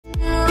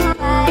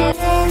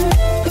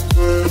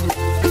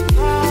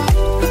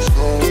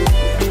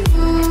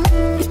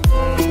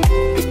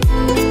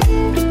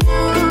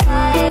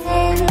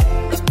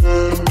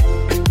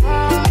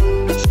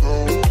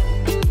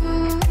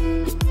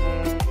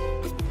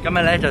今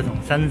日咧就同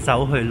新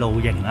手去露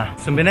營啦，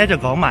順便咧就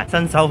講埋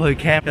新手去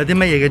camp 有啲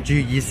乜嘢嘅注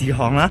意事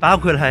項啦，包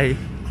括係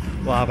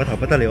哇個頭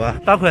不得了啊！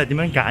包括係點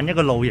樣揀一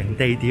個露營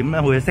地點咧，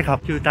會適合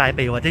要帶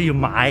備或者要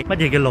買乜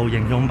嘢嘅露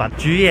營用品。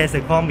煮嘢食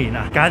方面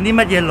啊，揀啲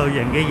乜嘢類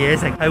型嘅嘢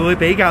食係會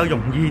比較容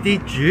易啲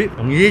煮，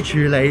容易啲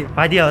處理，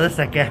快啲有得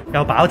食嘅，又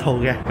飽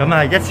肚嘅。咁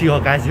啊，一次過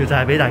介紹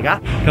晒俾大家。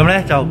咁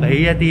咧就俾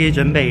一啲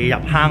準備入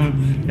坑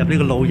入呢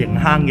個露營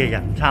坑嘅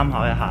人參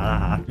考一下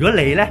啦嚇。如果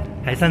你咧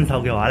係新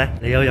手嘅話咧，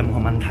你有任何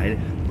問題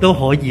都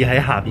可以喺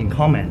下邊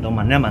comment 度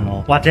問一問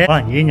我，或者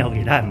可能已經有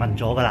其他人問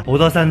咗噶啦。好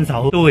多新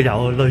手都會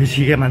有類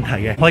似嘅問題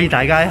嘅，可以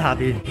大家喺下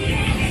邊。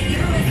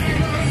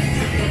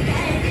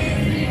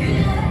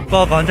不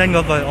過講真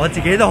嗰句，我自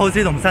己都好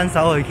少同新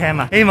手去 camp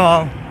啊，希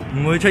望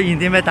唔會出現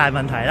啲咩大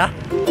問題啦。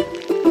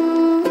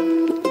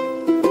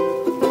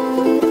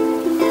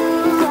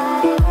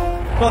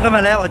不過今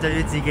日咧，我就要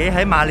自己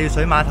喺馬料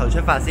水碼頭出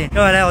發先，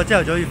因為咧我朝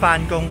頭早要翻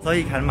工，所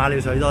以近馬料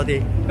水多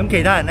啲。咁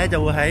其他人咧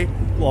就會喺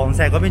黃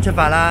石嗰邊出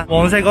發啦。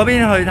黃石嗰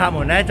邊去塔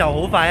門咧就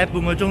好快，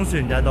半個鐘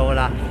船就到噶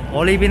啦。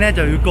我呢邊咧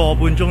就要個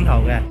半鐘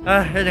頭嘅。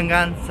唉，一陣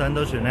間上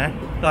到船咧，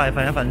都係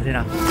瞓一瞓先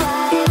啦。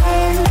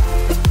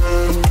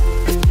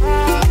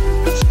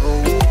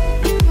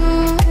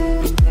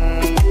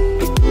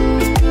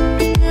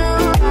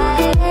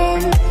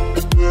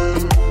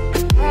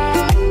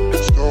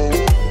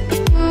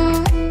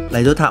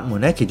嚟到塔門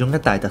咧，其中一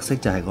大特色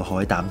就係個海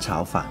膽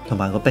炒飯同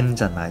埋個冰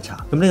鎮奶茶。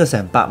咁呢個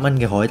成100蚊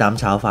嘅海膽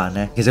炒飯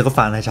呢，其實個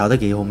飯係炒得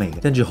幾好味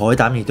嘅，跟住海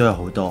膽亦都有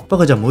好多。不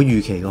過就唔好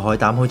預期個海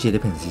膽好似你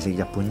平時食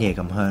日本嘢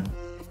咁香。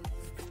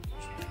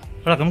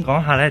好啦，咁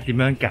講下咧點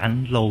樣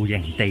揀露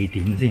營地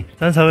點先。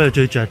新手咧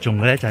最着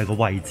重嘅咧就係個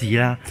位置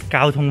啦，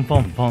交通方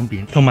唔方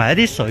便，同埋一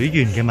啲水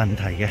源嘅問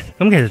題嘅。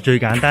咁其實最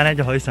簡單咧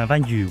就可以上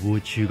翻漁護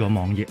署個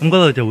網頁，咁嗰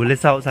度就會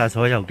收晒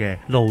所有嘅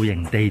露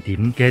營地點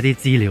嘅一啲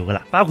資料噶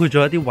啦，包括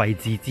咗一啲位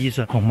置資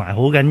訊，同埋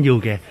好緊要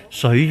嘅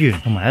水源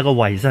同埋一個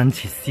衛生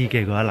設施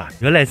嘅嗰一欄。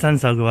如果你係新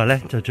手嘅話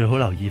咧，就最好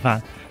留意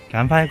翻。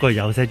揀翻一個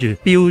有寫住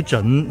標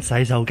準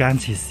洗手間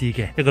設施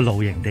嘅一個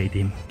露營地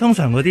點。通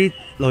常嗰啲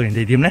露營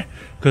地點呢，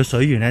佢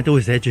水源呢都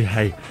會寫住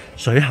係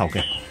水喉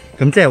嘅，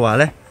咁即係話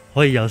呢，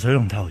可以有水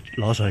龍頭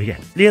攞水嘅。呢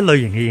一類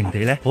型嘅營地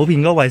呢，普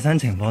遍嗰個衛生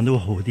情況都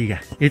會好啲嘅，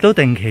亦都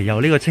定期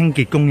有呢個清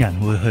潔工人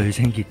會去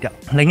清潔㗎。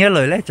另一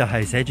類呢，就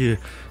係寫住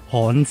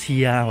旱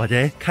廁啊或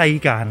者溪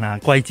澗啊、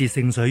季節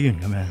性水源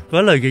咁樣，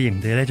嗰一類嘅營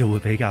地咧就會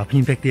比較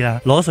偏僻啲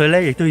啦。攞水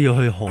咧亦都要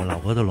去河流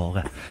嗰度攞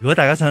嘅。如果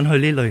大家想去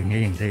呢類型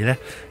嘅營地咧，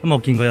咁我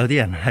見過有啲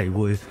人係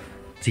會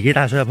自己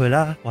帶水入去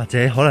啦，或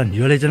者可能如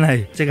果你真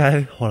係即刻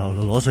喺河流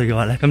度攞水嘅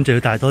話咧，咁就要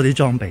帶多啲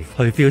裝備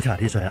去 filter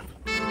啲水啦。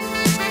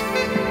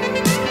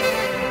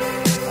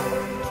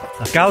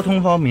交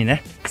通方面咧，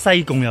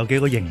西貢有幾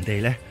個營地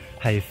咧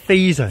係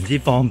非常之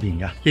方便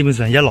噶，基本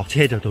上一落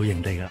車就到營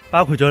地噶，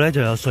包括咗咧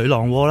就有水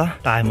浪窩啦、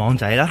大網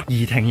仔啦、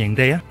怡亭營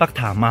地啊、北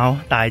潭坳、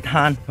大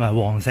灘同埋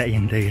黃石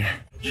營地嘅。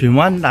荃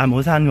灣大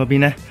帽山嗰邊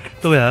咧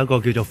都有一個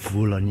叫做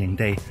扶輪營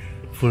地、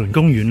扶輪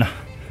公園啊，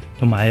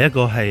同埋一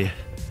個係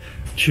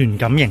荃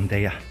錦營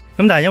地啊。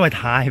咁但係因為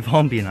太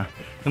方便啦，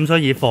咁所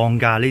以放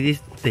假呢啲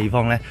地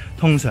方咧，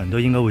通常都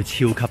應該會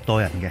超級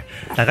多人嘅。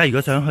大家如果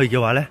想去嘅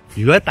話咧，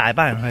如果一大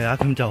班人去啊，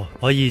咁就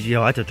可以嘅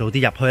話就早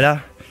啲入去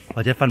啦。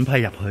或者分批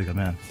入去咁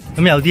樣，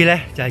咁有啲呢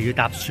就係要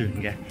搭船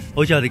嘅，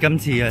好似我哋今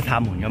次嘅塔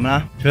門咁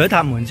啦。除咗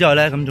塔門之外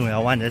呢，咁仲有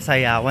灣仔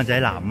西啊、灣仔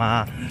南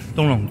啊、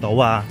東龍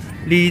島啊，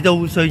呢啲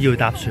都需要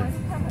搭船，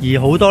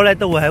而好多呢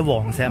都會喺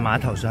黃石碼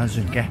頭上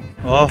船嘅。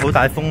哦，好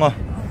大風哦！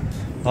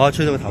我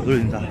吹到個頭都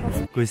亂晒，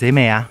攰死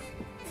未啊？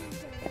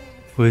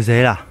攰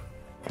死啦！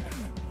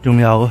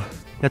仲有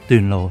一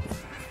段路，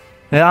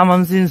你啱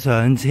啱先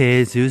上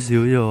斜少少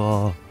啫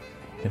喎。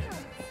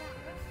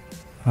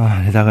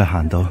啊，你睇佢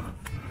行到。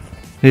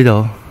呢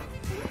度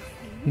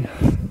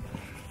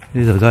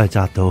都係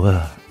窄到噶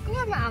啦。咁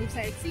係咪岩石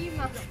尖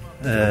啊？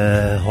可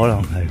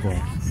能係啩。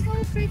So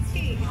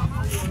pretty。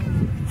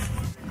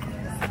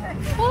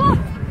哇！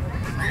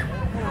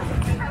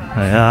係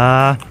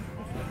啊。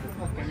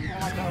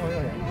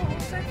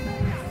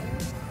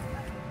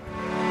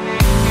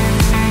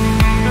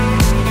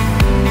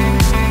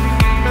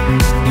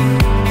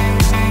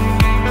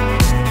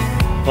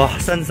哇！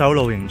新手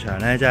露營場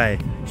咧真係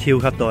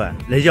超級多人，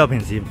你知我平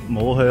時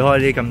冇去開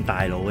啲咁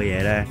大路嘅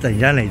嘢咧，突然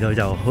間嚟到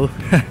就好，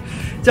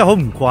真係好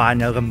唔慣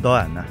有咁多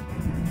人啊！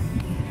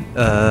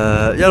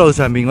一路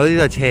上面嗰啲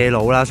都係斜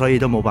路啦，所以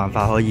都冇辦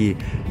法可以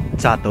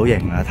紮到營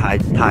啊，太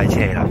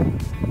斜啦。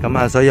咁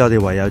啊，所以我哋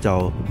唯有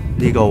就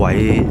呢個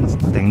位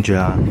頂住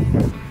啦。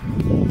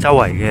周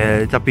圍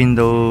嘅側邊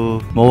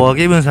都冇啊，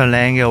基本上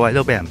靚嘅位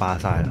都俾人霸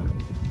晒啦。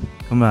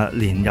咁啊，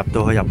連入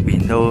到去入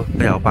邊都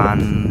有班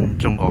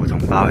中國嘅同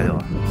胞喺度。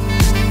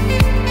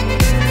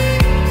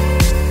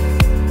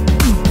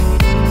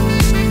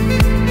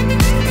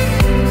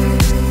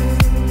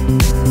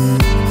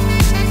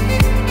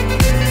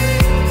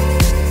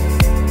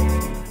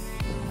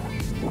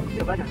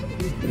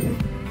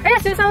哎呀，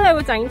小心你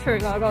會整斷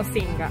嗰個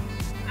線㗎，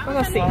嗰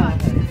個線。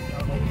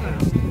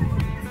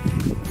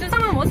小心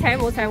啊！唔好扯，唔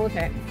好扯，唔好扯。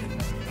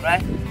咁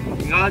咧，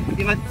而家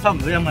應該收唔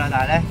到音㗎啦，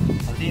但係咧。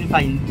先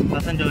發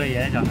生咗嘅嘢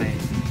咧，就係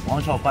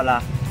綁錯骨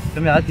啦。咁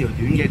有一條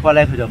短嘅骨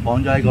咧，佢就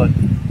綁咗喺個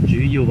主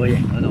要個營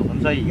嗰度，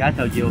咁所以而家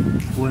就要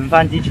換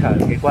翻支長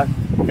嘅骨，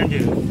跟住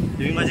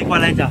短嗰支骨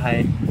咧就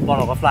係放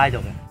落個 fly 度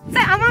嘅。即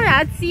係啱啱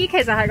有一支其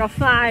實係個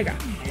fly 㗎。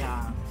係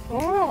啊。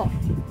哦。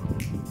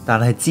但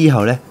係之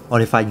後咧，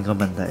我哋發現個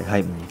問題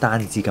係唔單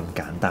止咁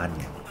簡單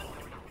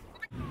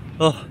嘅。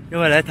哦，因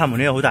為咧塔門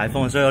呢度好大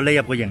風，所以我匿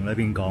入個營裏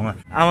邊講啊。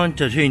啱啱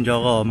就出現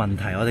咗個問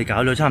題，我哋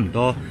搞咗差唔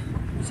多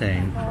成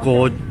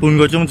半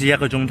個鐘至1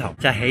個鐘頭，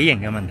就係起營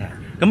嘅問題。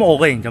咁我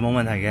個營就冇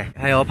問題嘅，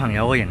係我朋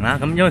友個營啦。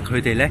咁因為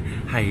佢哋咧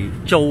係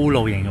租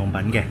露營用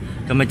品嘅，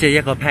咁啊即係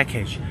一個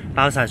package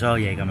包晒所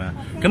有嘢咁樣。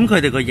咁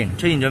佢哋個營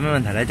出現咗咩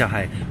問題咧？就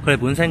係佢哋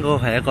本身嗰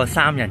個係一個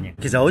3人營，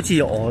其實好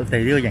似我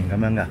哋呢個營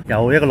咁樣噶，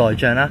有一個內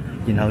帳啦，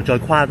然後再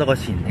跨多個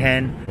前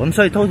廳，咁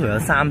所以 total 有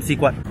3支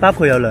骨，包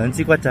括有2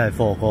支骨就係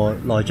for 個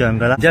內帳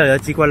噶啦，之後有1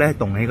支骨咧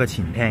棟喺個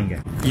前廳嘅。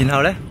然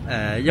後咧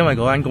因為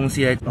嗰間公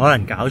司咧可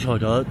能搞錯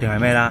咗定係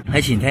咩啦，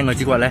喺前廳嗰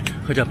支骨咧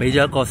佢就俾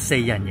咗一個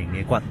4人營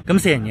嘅骨，咁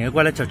4人營嘅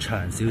骨咧就長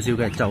少少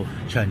嘅，就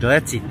長咗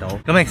1截到。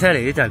咁 exactly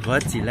咧就係嗰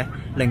1截咧，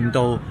令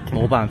到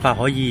冇辦法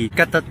可以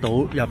吉得到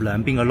入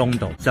兩邊個窿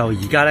度。就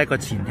而家咧個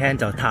前廳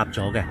就塌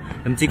咗嘅，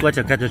咁支骨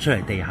就吉咗出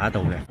嚟地下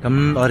度嘅。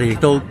咁我哋亦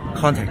都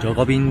contact 咗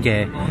嗰邊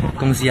嘅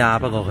公司啊，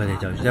不過佢哋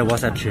就即係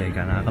WhatsApp 處理緊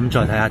啦。咁再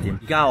睇下點。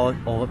而家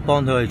我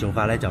幫到佢做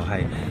法咧，就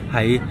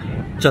係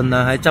盡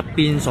量喺側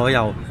邊所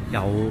有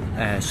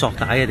索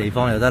帶嘅地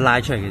方，有得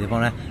拉出嚟嘅地方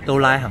咧，都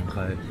拉行佢，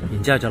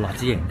然之後就落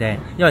支營釘。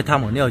因為塔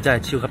門呢度真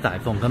係超級大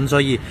風，咁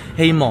所以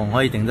希望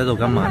可以頂得到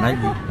今晚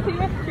啦。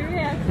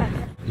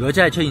如果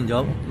真係出現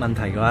咗問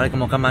題嘅話咧，咁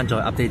我今晚再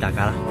update 大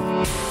家啦。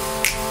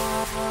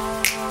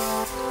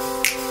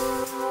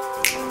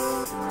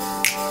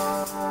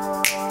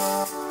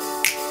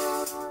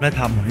咧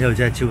塔門呢度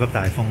真係超級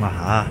大風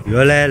啊嚇！如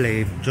果咧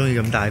你唔中意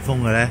咁大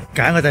風嘅咧，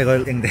揀個第二個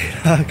營地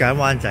啦，揀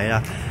灣仔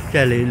啦。即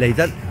係你嚟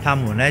得塔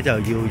門咧，就要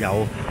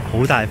有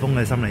好大風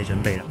嘅心理準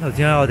備啦。頭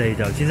先咧我哋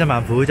就千辛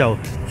萬苦就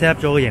set up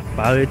咗個營，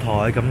擺咗啲台。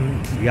咁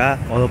而家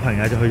我個朋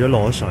友就去咗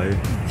攞水，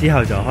之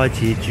後就開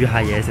始煮下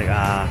嘢食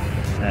啊，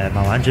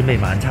慢慢準備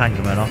晚餐咁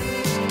樣咯。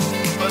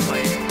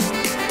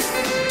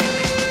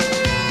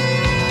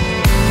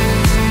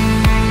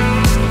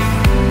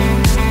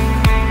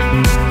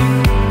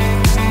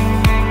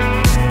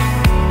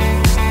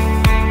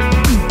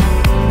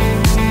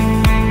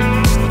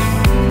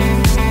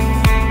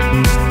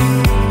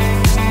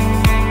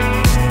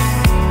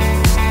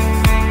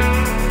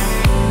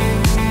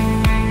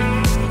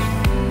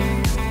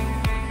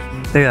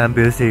呢個人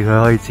表示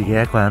佢可以自己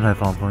一個人去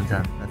放風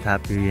箏，睇下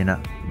表演啦。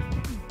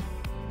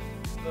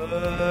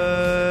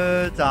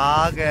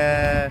渣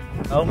嘅，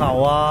有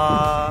牛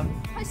啊！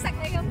去食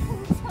你嘅風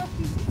箏。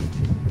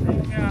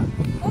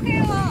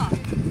OK 喎。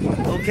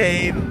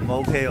OK 唔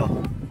OK 喎？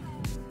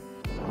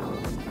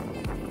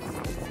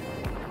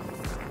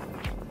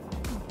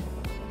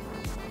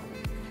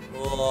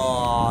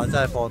哇！真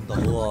係放到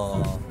喎，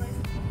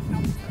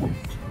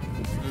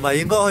唔係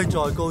應該可以再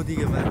高啲嘅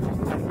咩？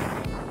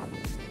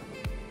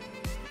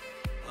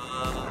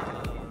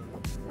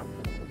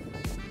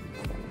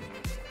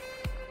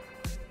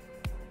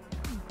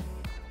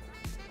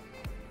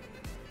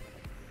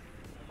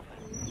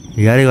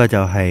而家呢個就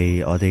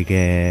係我哋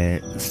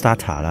嘅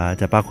starter 啦，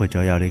就包括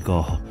咗有呢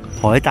個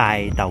海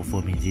帶豆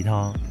腐麵子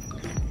湯，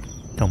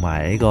同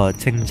埋呢個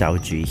清酒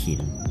煮蜆。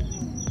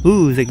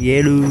食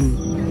嘢咯！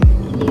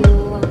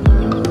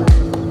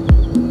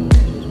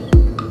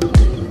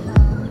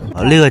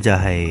呢個就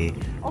係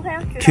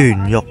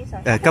豚肉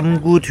金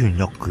菇豚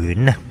肉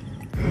卷啊！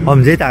我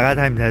唔知大家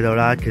睇唔睇到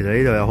啦，其實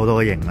呢度有好多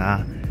個營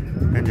啦，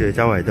跟住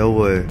周圍都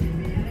會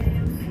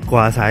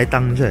掛晒啲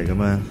燈出嚟咁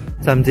樣，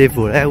甚至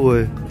乎咧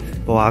會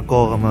播下歌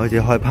咁樣，好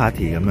似開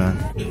party 咁樣。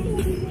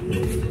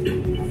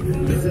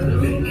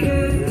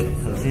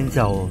頭先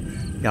就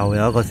又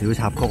有一個小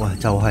插曲啊，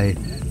就係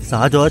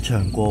灑咗一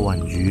場過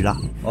雲雨啦。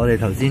我哋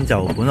頭先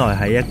就本來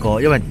喺一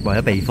個，因為為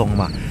咗避風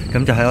嘛，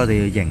咁就喺我哋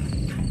嘅營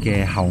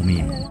嘅後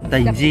面，突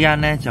然之間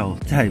咧就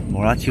真係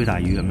無啦超大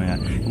雨咁樣，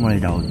咁我哋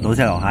就倒瀉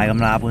籮蟹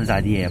咁啦，搬晒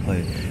啲嘢入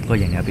去個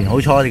營入邊。好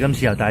彩我哋今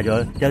次又帶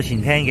咗有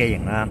前廳嘅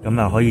營啦，咁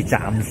啊可以暫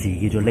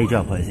時叫做匿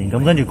咗入去先。咁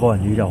跟住過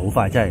雲雨就好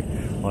快，真係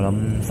我諗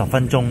10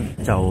分鐘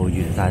就完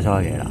晒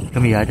所有嘢啦。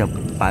咁而家就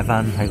擺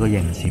翻喺個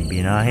營前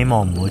邊啦，希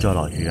望唔會再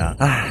落雨啦。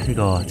呢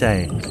個真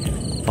係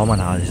訪問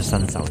下我哋新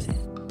手先。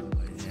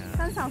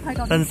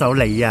新手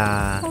你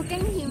啊，好驚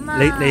險啊！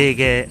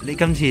你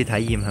今次體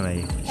驗係咪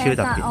超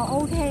特別？我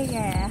OK 嘅，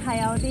係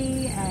有啲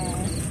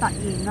突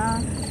然啦，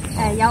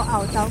有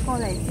牛走過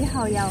嚟之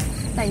後，又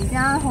突然之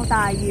間好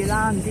大雨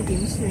啦，唔知點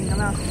算咁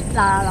樣，嗱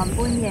臨搬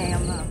嘢咁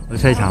啊，好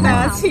凄慘啊！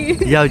第一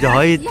次，以後就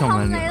可以同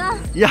人，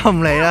以後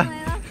唔嚟啦，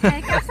隔10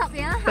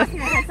年啦，下次你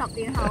係10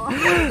年後啊！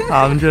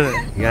喊出嚟！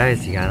而家嘅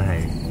時間係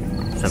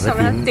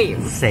11點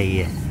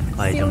4啊！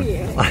我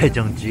哋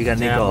仲煮緊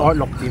呢個，我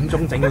6點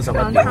鐘整到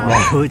11點。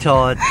冇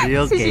錯，煮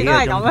咗幾個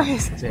鐘。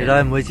其實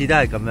我每次都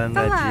係咁樣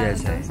嘅煮嘢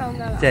食，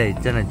即係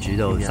真係煮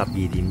到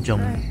12點鐘。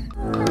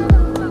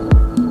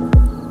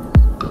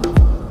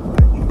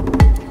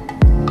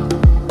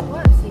嗰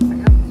陣時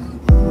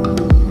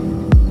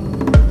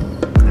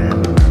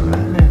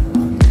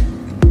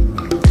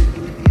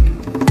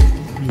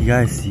家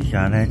嘅時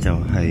間咧就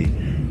係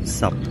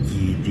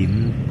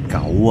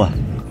12:09啊！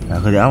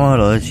佢哋啱啱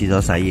攞咗廁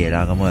所洗嘢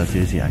啦，咁我有少少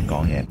時間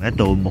講嘢。一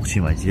到目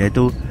前為止咧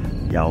都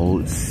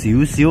有少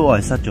少我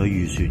係失咗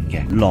預算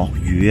嘅，落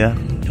雨啊，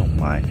同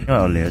埋因為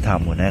我嚟到塔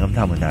門咧，咁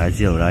塔門大家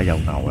知道啦，有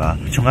牛啦，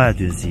中間有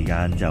段時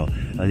間就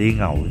有啲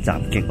牛襲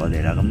擊我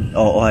哋啦，咁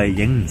我係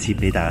影唔切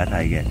俾大家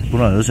睇嘅，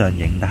本來都想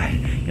影，但係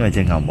因為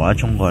隻牛無啦啦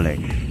衝過嚟，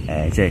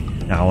即係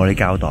咬我啲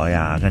膠袋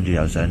啊，跟住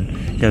又想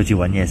即係好似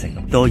揾嘢食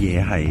咁，多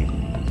嘢係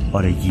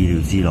我哋意料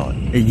之內，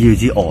意料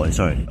之外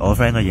 ，sorry， 我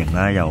friend 個營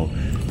啦又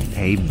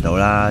起唔到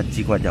啦，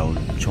支骨又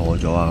錯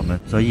咗啊咁樣，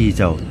所以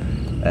就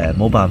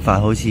冇辦法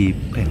好似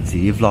平時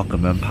啲 vlog 咁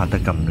樣拍得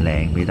咁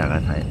靚俾大家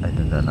睇。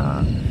等等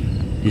啊，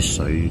啲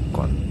水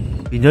滾，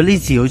變咗呢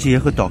次好似一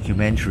個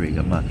documentary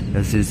咁啊，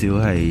有少少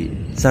係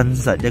真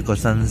實一個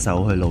新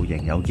手去露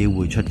營有機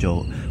會出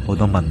咗好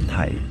多問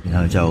題，然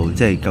後就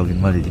即係究竟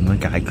我哋點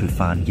樣解決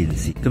翻件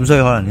事。咁所以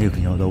可能呢條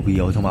片有好多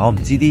video， 同埋我唔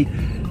知啲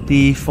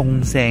風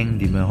聲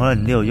點樣，可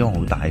能呢度因為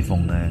好大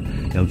風咧，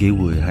有機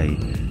會係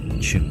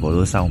全部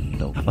都收唔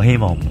到。我希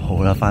望唔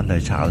好啦，翻到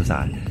去炒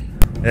晒。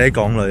你啲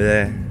港女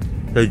咧，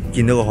佢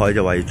見到個海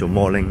就話要做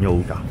morning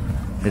yoga，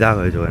 你睇下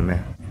佢做緊咩？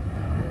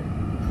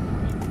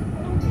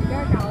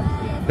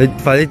你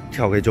快啲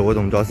求其做個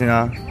動作先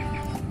啦。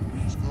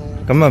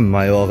咁啊唔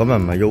係喎，咁啊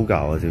唔係 yoga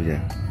喎，小姐。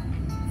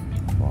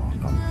哇，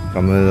咁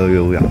樣都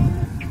yoga，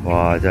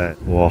 哇真係，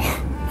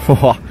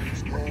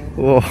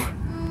哇，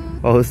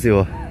好笑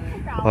啊！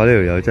哇呢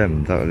條友真係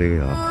唔得啊呢條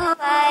友。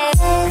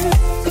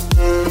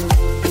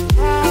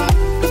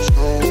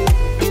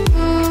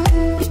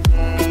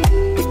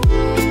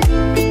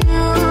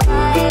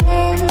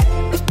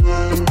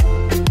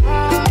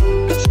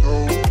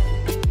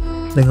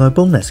另外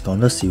bonus 講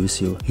多少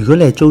少，如果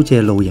你係租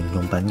借露營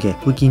用品嘅，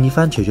會建議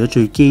翻除咗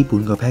最基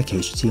本個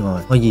package 之外，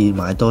可以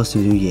買多少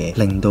少嘢，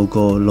令到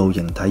個露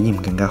營體驗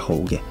更加好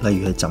嘅，例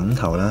如係枕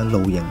頭啦、露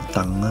營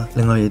凳啦。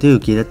另外亦都要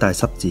記得帶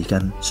濕紙巾，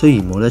雖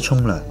然冇得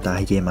沖涼，但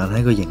係夜晚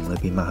喺個營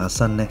裏邊抹下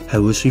身呢，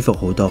係會舒服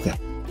好多嘅。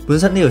本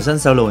身呢條新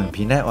手露營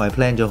片呢，我係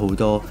plan 咗好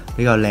多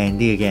比較靚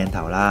啲嘅鏡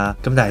頭啦，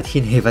咁但係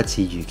天氣不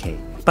似預期。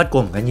不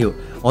過唔緊要，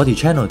我條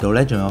channel 度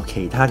咧仲有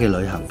其他嘅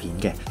旅行片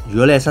嘅。如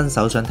果你係新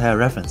手想睇下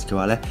reference 嘅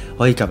話咧，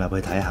可以撳入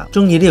去睇下。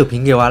中意呢條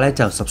片嘅話咧，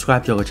就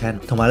subscribe 咗個 channel，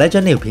 同埋咧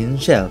將呢條片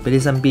share 俾你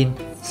身邊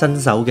新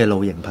手嘅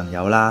露營朋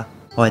友啦。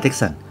我係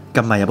Dixon，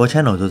撳埋入個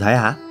channel 度睇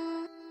下。